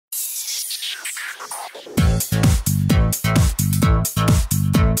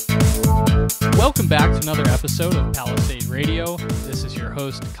Welcome back to another episode of Palisade Radio. This is your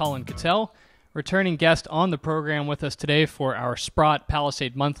host, Colin Cattell. Returning guest on the program with us today for our Sprott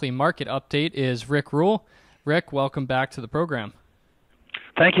Palisade Monthly Market Update is Rick Rule. Rick, welcome back to the program.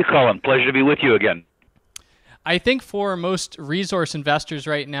 Thank you, Colin. Pleasure to be with you again. I think for most resource investors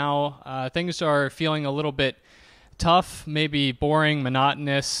right now, things are feeling a little bit tough, maybe boring,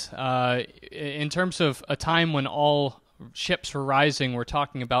 monotonous. In terms of a time when all ships were rising, we're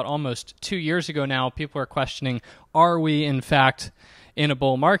talking about almost 2 years ago now, people are questioning, are we in fact in a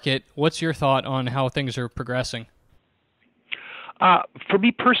bull market? What's your thought on how things are progressing? For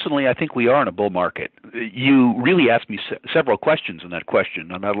me personally, I think we are in a bull market. You really asked me several questions in that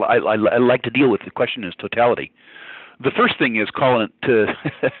question, and I like to deal with the question in its totality. The first thing is, Colin,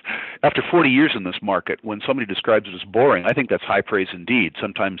 after 40 years in this market, when somebody describes it as boring, I think that's high praise indeed.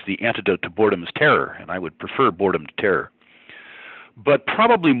 Sometimes the antidote to boredom is terror, and I would prefer boredom to terror. But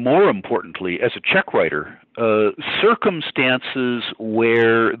probably more importantly, as a check writer, circumstances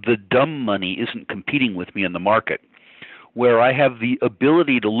where the dumb money isn't competing with me in the market, where I have the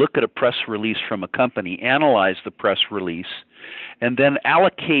ability to look at a press release from a company, analyze the press release, and then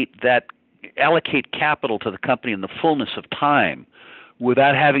allocate capital to the company in the fullness of time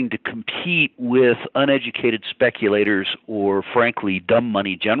without having to compete with uneducated speculators or, frankly, dumb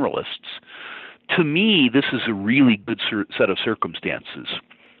money generalists. To me, this is a really good set of circumstances.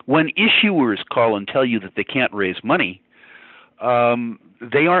 When issuers call and tell you that they can't raise money,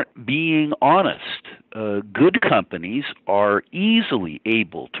 they aren't being honest. Good companies are easily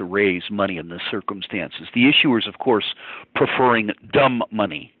able to raise money in these circumstances. The issuers, of course, preferring dumb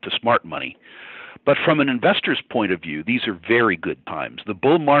money to smart money. But from an investor's point of view, these are very good times. The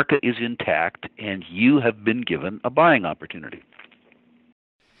bull market is intact, and you have been given a buying opportunity.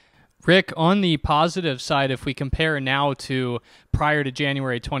 Rick, on the positive side, if we compare now to prior to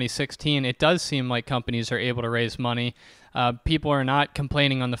January 2016, it does seem like companies are able to raise money. People are not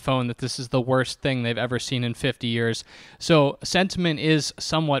complaining on the phone that this is the worst thing they've ever seen in 50 years. So sentiment is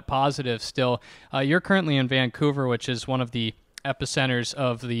somewhat positive still. You're currently in Vancouver, which is one of the epicenters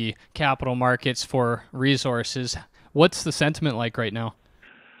of the capital markets for resources. What's the sentiment like right now?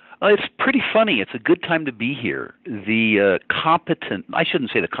 It's pretty funny. It's a good time to be here. The competent, I shouldn't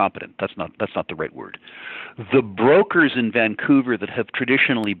say the competent, that's not the right word. The brokers in Vancouver that have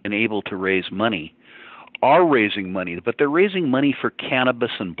traditionally been able to raise money are raising money, but they're raising money for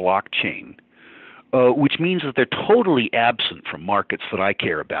cannabis and blockchain, which means that they're totally absent from markets that I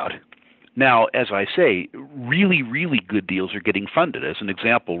care about. Now, as I say, really, really good deals are getting funded. As an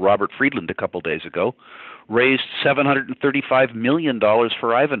example, Robert Friedland a couple days ago raised $735 million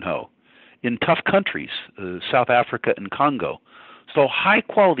for Ivanhoe in tough countries, South Africa and Congo. So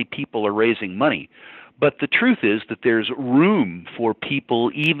high-quality people are raising money. But the truth is that there's room for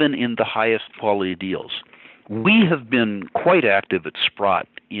people even in the highest quality deals. We have been quite active at Sprott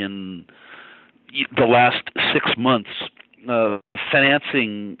in the last 6 months,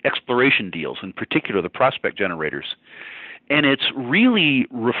 financing exploration deals, in particular the prospect generators. And it's really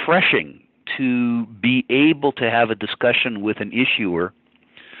refreshing to be able to have a discussion with an issuer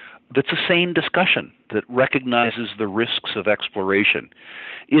that's a sane discussion that recognizes the risks of exploration.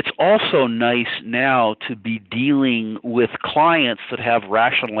 It's also nice now to be dealing with clients that have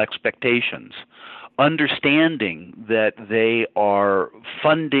rational expectations, understanding that they are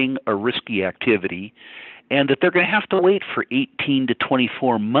funding a risky activity and that they're going to have to wait for 18 to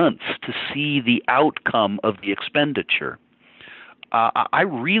 24 months to see the outcome of the expenditure. I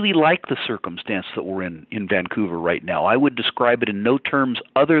really like the circumstance that we're in Vancouver right now. I would describe it in no terms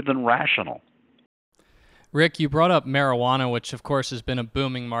other than rational. Rick, you brought up marijuana, which of course has been a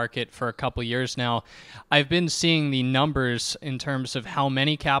booming market for a couple years now. I've been seeing the numbers in terms of how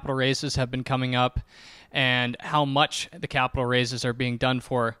many capital raises have been coming up and how much the capital raises are being done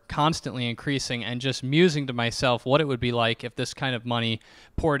for constantly increasing, and just musing to myself what it would be like if this kind of money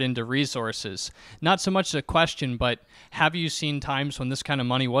poured into resources. Not so much a question, but have you seen times when this kind of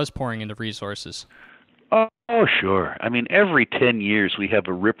money was pouring into resources? Oh, sure. I mean, every 10 years we have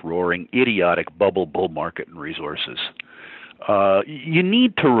a rip-roaring, idiotic bubble bull market in resources. You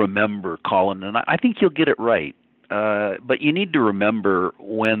need to remember, Colin, and I think you'll get it right, but you need to remember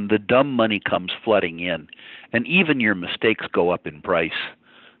when the dumb money comes flooding in, and even your mistakes go up in price,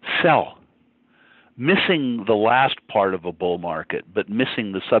 sell. Missing the last part of a bull market, but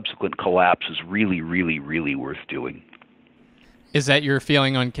missing the subsequent collapse is really, really, really worth doing. Is that your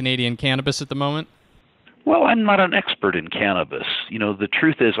feeling on Canadian cannabis at the moment? Well, I'm not an expert in cannabis. You know, the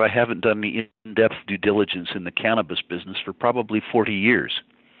truth is I haven't done the in-depth due diligence in the cannabis business for probably 40 years.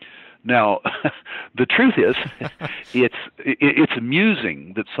 Now, the truth is, it's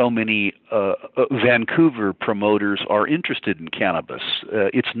amusing that so many Vancouver promoters are interested in cannabis.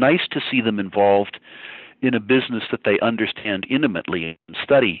 It's nice to see them involved in a business that they understand intimately and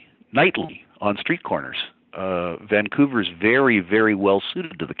study nightly on street corners. Vancouver is very, very well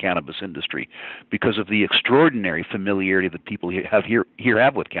suited to the cannabis industry because of the extraordinary familiarity that people here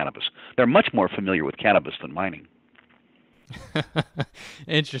have with cannabis. They're much more familiar with cannabis than mining.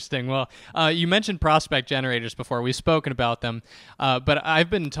 Interesting. Well, you mentioned prospect generators before. We've spoken about them, but I've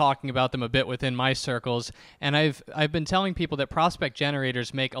been talking about them a bit within my circles, and I've been telling people that prospect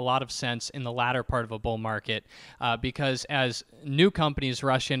generators make a lot of sense in the latter part of a bull market because as new companies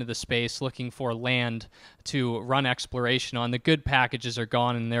rush into the space looking for land to run exploration on, the good packages are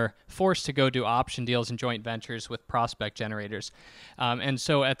gone, and they're forced to go do option deals and joint ventures with prospect generators. And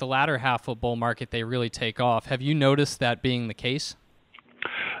so at the latter half of a bull market, they really take off. Have you noticed that being the case?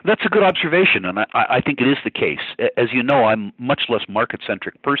 That's a good observation, and I think it is the case. As you know, I'm much less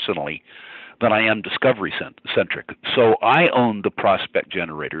market-centric personally than I am discovery-centric. So I own the prospect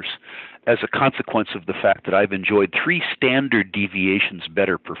generators as a consequence of the fact that I've enjoyed 3 standard deviations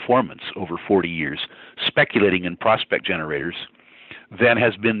better performance over 40 years speculating in prospect generators than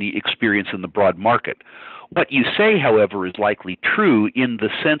has been the experience in the broad market. What you say, however, is likely true in the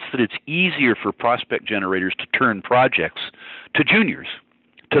sense that it's easier for prospect generators to turn projects to juniors,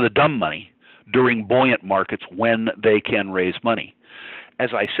 to the dumb money, during buoyant markets when they can raise money.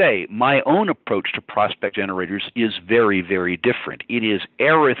 As I say, my own approach to prospect generators is very, very different. It is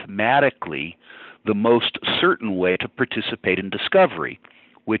arithmetically the most certain way to participate in discovery,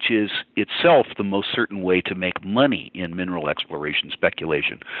 which is itself the most certain way to make money in mineral exploration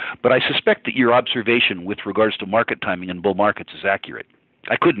speculation. But I suspect that your observation with regards to market timing in bull markets is accurate.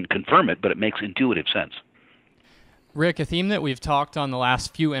 I couldn't confirm it, but it makes intuitive sense. Rick, a theme that we've talked on the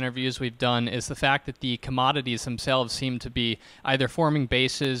last few interviews we've done is the fact that the commodities themselves seem to be either forming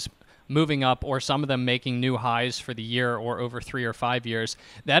bases, moving up, or some of them making new highs for the year or over 3 or 5 years.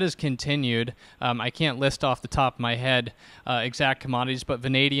 That has continued. I can't list off the top of my head exact commodities, but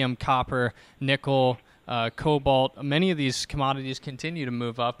vanadium, copper, nickel, cobalt, many of these commodities continue to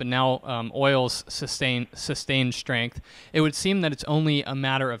move up, and now oil's sustained strength. It would seem that it's only a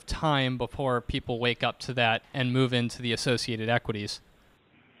matter of time before people wake up to that and move into the associated equities.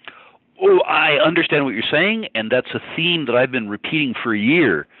 Oh, I understand what you're saying, and that's a theme that I've been repeating for a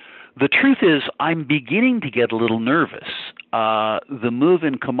year. The truth is, I'm beginning to get a little nervous. The move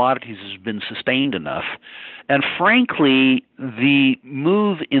in commodities has been sustained enough, and frankly, the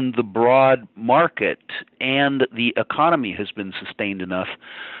move in the broad market and the economy has been sustained enough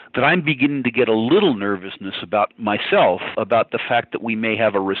that I'm beginning to get a little nervousness about myself, about the fact that we may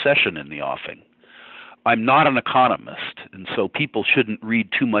have a recession in the offing. I'm not an economist, and so people shouldn't read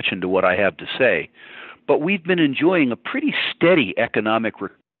too much into what I have to say, but we've been enjoying a pretty steady economic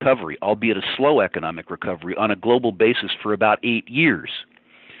recovery, albeit a slow economic recovery, on a global basis for about 8 years.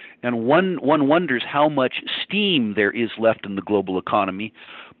 And one wonders how much steam there is left in the global economy,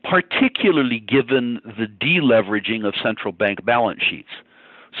 particularly given the deleveraging of central bank balance sheets.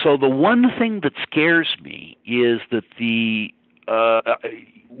 So the one thing that scares me is that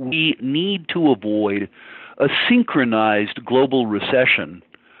we need to avoid a synchronized global recession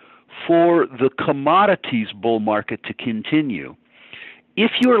for the commodities bull market to continue.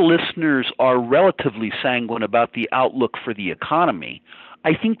 If your listeners are relatively sanguine about the outlook for the economy,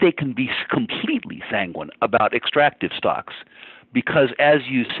 I think they can be completely sanguine about extractive stocks because, as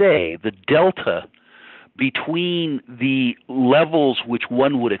you say, the delta between the levels which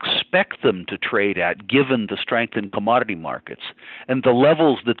one would expect them to trade at given the strength in commodity markets and the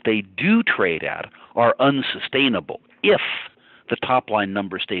levels that they do trade at are unsustainable if the top-line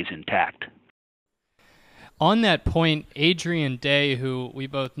number stays intact. On that point, Adrian Day, who we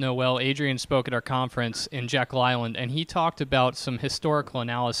both know well, Adrian spoke at our conference in Jekyll Island, and he talked about some historical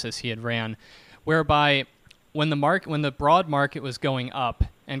analysis he had ran, whereby when the broad market was going up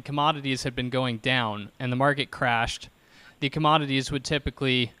and commodities had been going down and the market crashed, the commodities would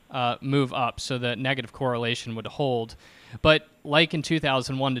typically move up, so that negative correlation would hold. But like in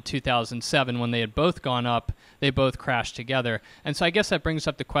 2001 to 2007, when they had both gone up, they both crashed together. And so I guess that brings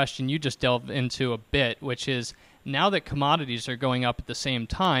up the question you just delved into a bit, which is now that commodities are going up at the same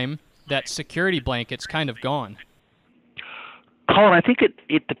time, that security blanket's kind of gone. Colin, I think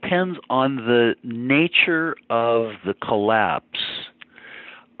it depends on the nature of the collapse.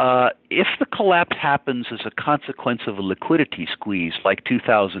 If the collapse happens as a consequence of a liquidity squeeze like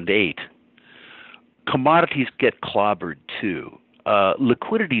 2008, commodities get clobbered too.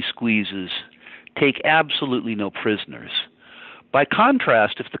 Liquidity squeezes take absolutely no prisoners. By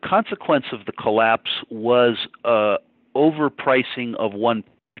contrast, if the consequence of the collapse was overpricing of one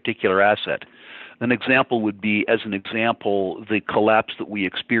particular asset, an example would be, as an example, the collapse that we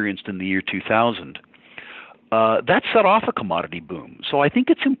experienced in the year 2000. That set off a commodity boom. So I think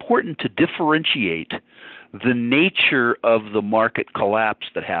it's important to differentiate the nature of the market collapse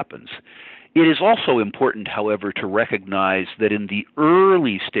that happens. It is also important, however, to recognize that in the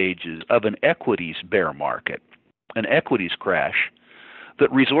early stages of an equities bear market, an equities crash,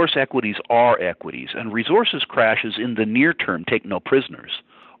 that resource equities are equities, and resources crashes in the near term take no prisoners,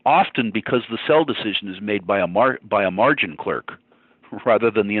 often because the sell decision is made by a margin clerk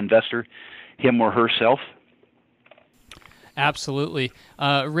rather than the investor, him or herself. Absolutely.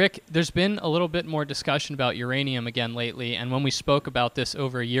 Rick, there's been a little bit more discussion about uranium again lately, and when we spoke about this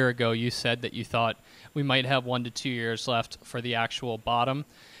over a year ago, you said that you thought we might have 1 to 2 years left for the actual bottom.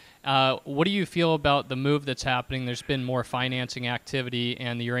 What do you feel about the move that's happening? There's been more financing activity,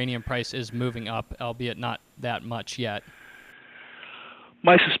 and the uranium price is moving up, albeit not that much yet.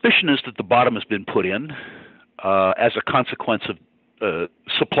 My suspicion is that the bottom has been put in as a consequence of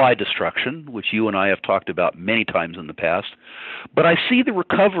supply destruction, which you and I have talked about many times in the past. But I see the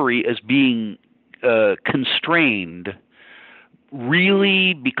recovery as being constrained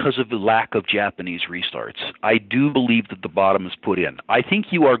really because of the lack of Japanese restarts. I do believe that the bottom is put in. I think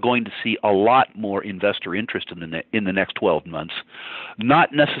you are going to see a lot more investor interest in the next 12 months,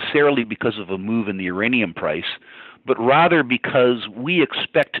 not necessarily because of a move in the uranium price, but rather because we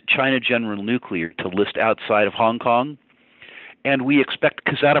expect China General Nuclear to list outside of Hong Kong, and we expect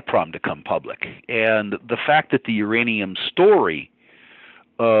Kazatomprom to come public. And the fact that the uranium story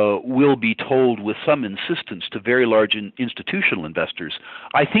will be told with some insistence to very large institutional investors,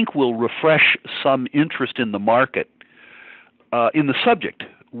 I think will refresh some interest in the market in the subject,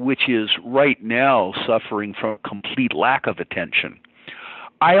 which is right now suffering from a complete lack of attention.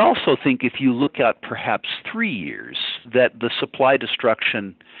 I also think if you look at perhaps 3 years, that the supply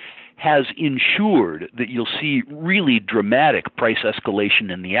destruction has ensured that you'll see really dramatic price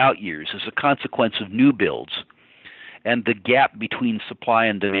escalation in the out years as a consequence of new builds and the gap between supply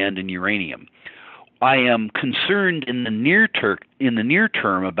and demand in uranium. I am concerned in the near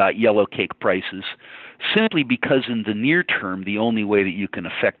term about yellow cake prices, simply because in the near term the only way that you can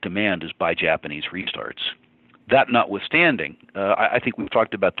affect demand is by Japanese restarts. That notwithstanding, I think we've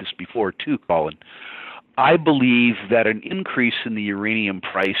talked about this before too, Colin. I believe that an increase in the uranium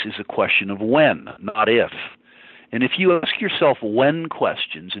price is a question of when, not if. And if you ask yourself when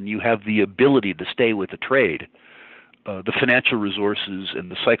questions and you have the ability to stay with the trade, the financial resources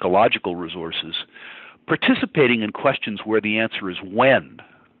and the psychological resources, participating in questions where the answer is when,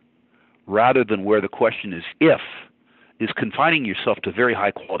 rather than where the question is if, is confining yourself to very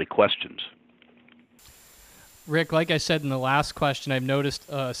high quality questions. Rick, like I said in the last question, I've noticed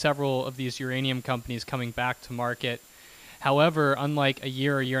several of these uranium companies coming back to market. However, unlike a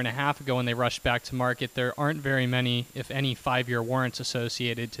year and a half ago when they rushed back to market, there aren't very many, if any, 5-year warrants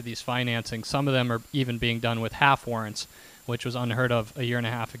associated to these financings. Some of them are even being done with half warrants, which was unheard of a year and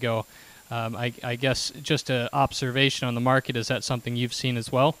a half ago. I guess just an observation on the market, is that something you've seen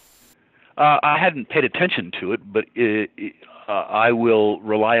as well? I hadn't paid attention to it, but I will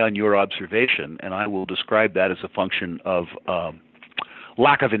rely on your observation, and I will describe that as a function of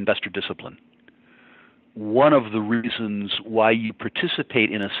lack of investor discipline. One of the reasons why you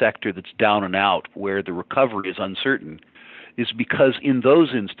participate in a sector that's down and out, where the recovery is uncertain, is because in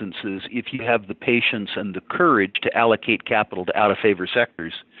those instances, if you have the patience and the courage to allocate capital to out-of-favor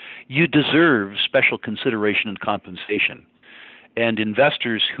sectors, you deserve special consideration and compensation. And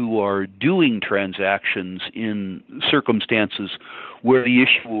investors who are doing transactions in circumstances where the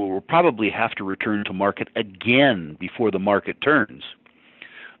issue will probably have to return to market again before the market turns,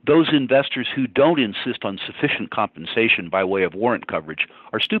 those investors who don't insist on sufficient compensation by way of warrant coverage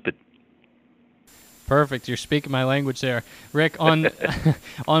are stupid. Perfect. You're speaking my language there. Rick, on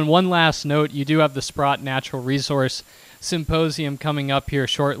on one last note, you do have the Sprott Natural Resource Symposium coming up here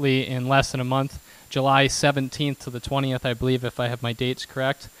shortly in less than a month, July 17th to the 20th, I believe, if I have my dates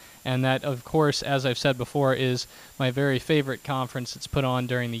correct. And that, of course, as I've said before, is my very favorite conference that's put on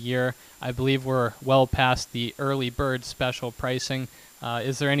during the year. I believe we're well past the early bird special pricing.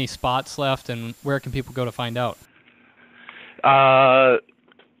 Is there any spots left, and where can people go to find out? I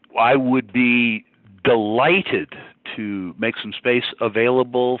would be delighted to make some space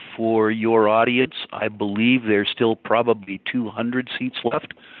available for your audience. I believe there's still probably 200 seats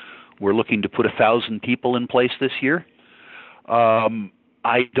left. We're looking to put 1,000 people in place this year.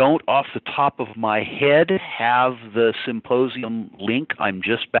 I don't, off the top of my head, have the symposium link. I'm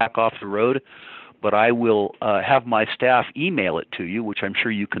just back off the road. but I will have my staff email it to you, which I'm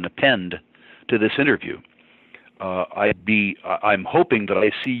sure you can append to this interview. I'm hoping that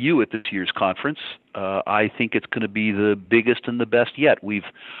I see you at this year's conference. I think it's going to be the biggest and the best yet.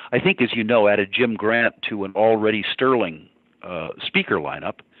 I think, as you know, added Jim Grant to an already sterling speaker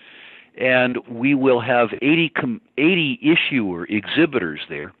lineup, and we will have 80 issuer exhibitors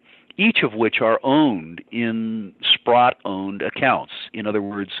there, each of which are owned in Sprott-owned accounts. In other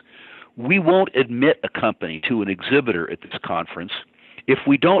words, we won't admit a company to an exhibitor at this conference if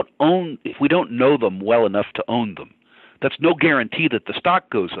we don't know them well enough to own them. That's no guarantee that the stock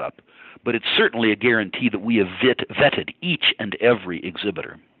goes up, but it's certainly a guarantee that we have vetted each and every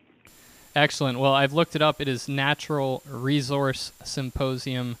exhibitor. Excellent. Well, I've looked it up. It is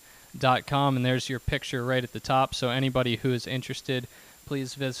naturalresourcesymposium.com, and there's your picture right at the top. So anybody who is interested,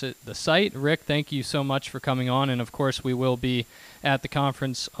 please visit the site. Rick, thank you so much for coming on, and of course we will be at the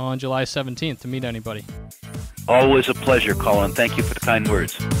conference on July 17th to meet anybody. Always a pleasure, Colin. Thank you for the kind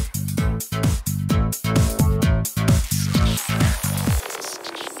words.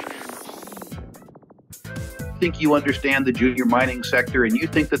 Think you understand the junior mining sector, and you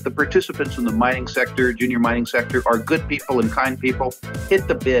think that the participants in the mining sector, junior mining sector, are good people and kind people, hit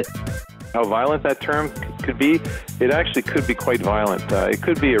the bid. How violent that term could be, it actually could be quite violent. It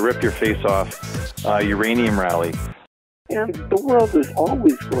could be a rip-your-face-off uranium rally. And the world is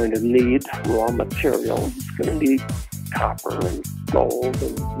always going to need raw materials. It's going to need copper and gold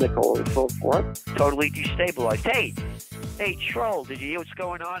and nickel and so forth. Totally destabilized. Hey, Troll, did you hear what's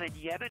going on in Yemen?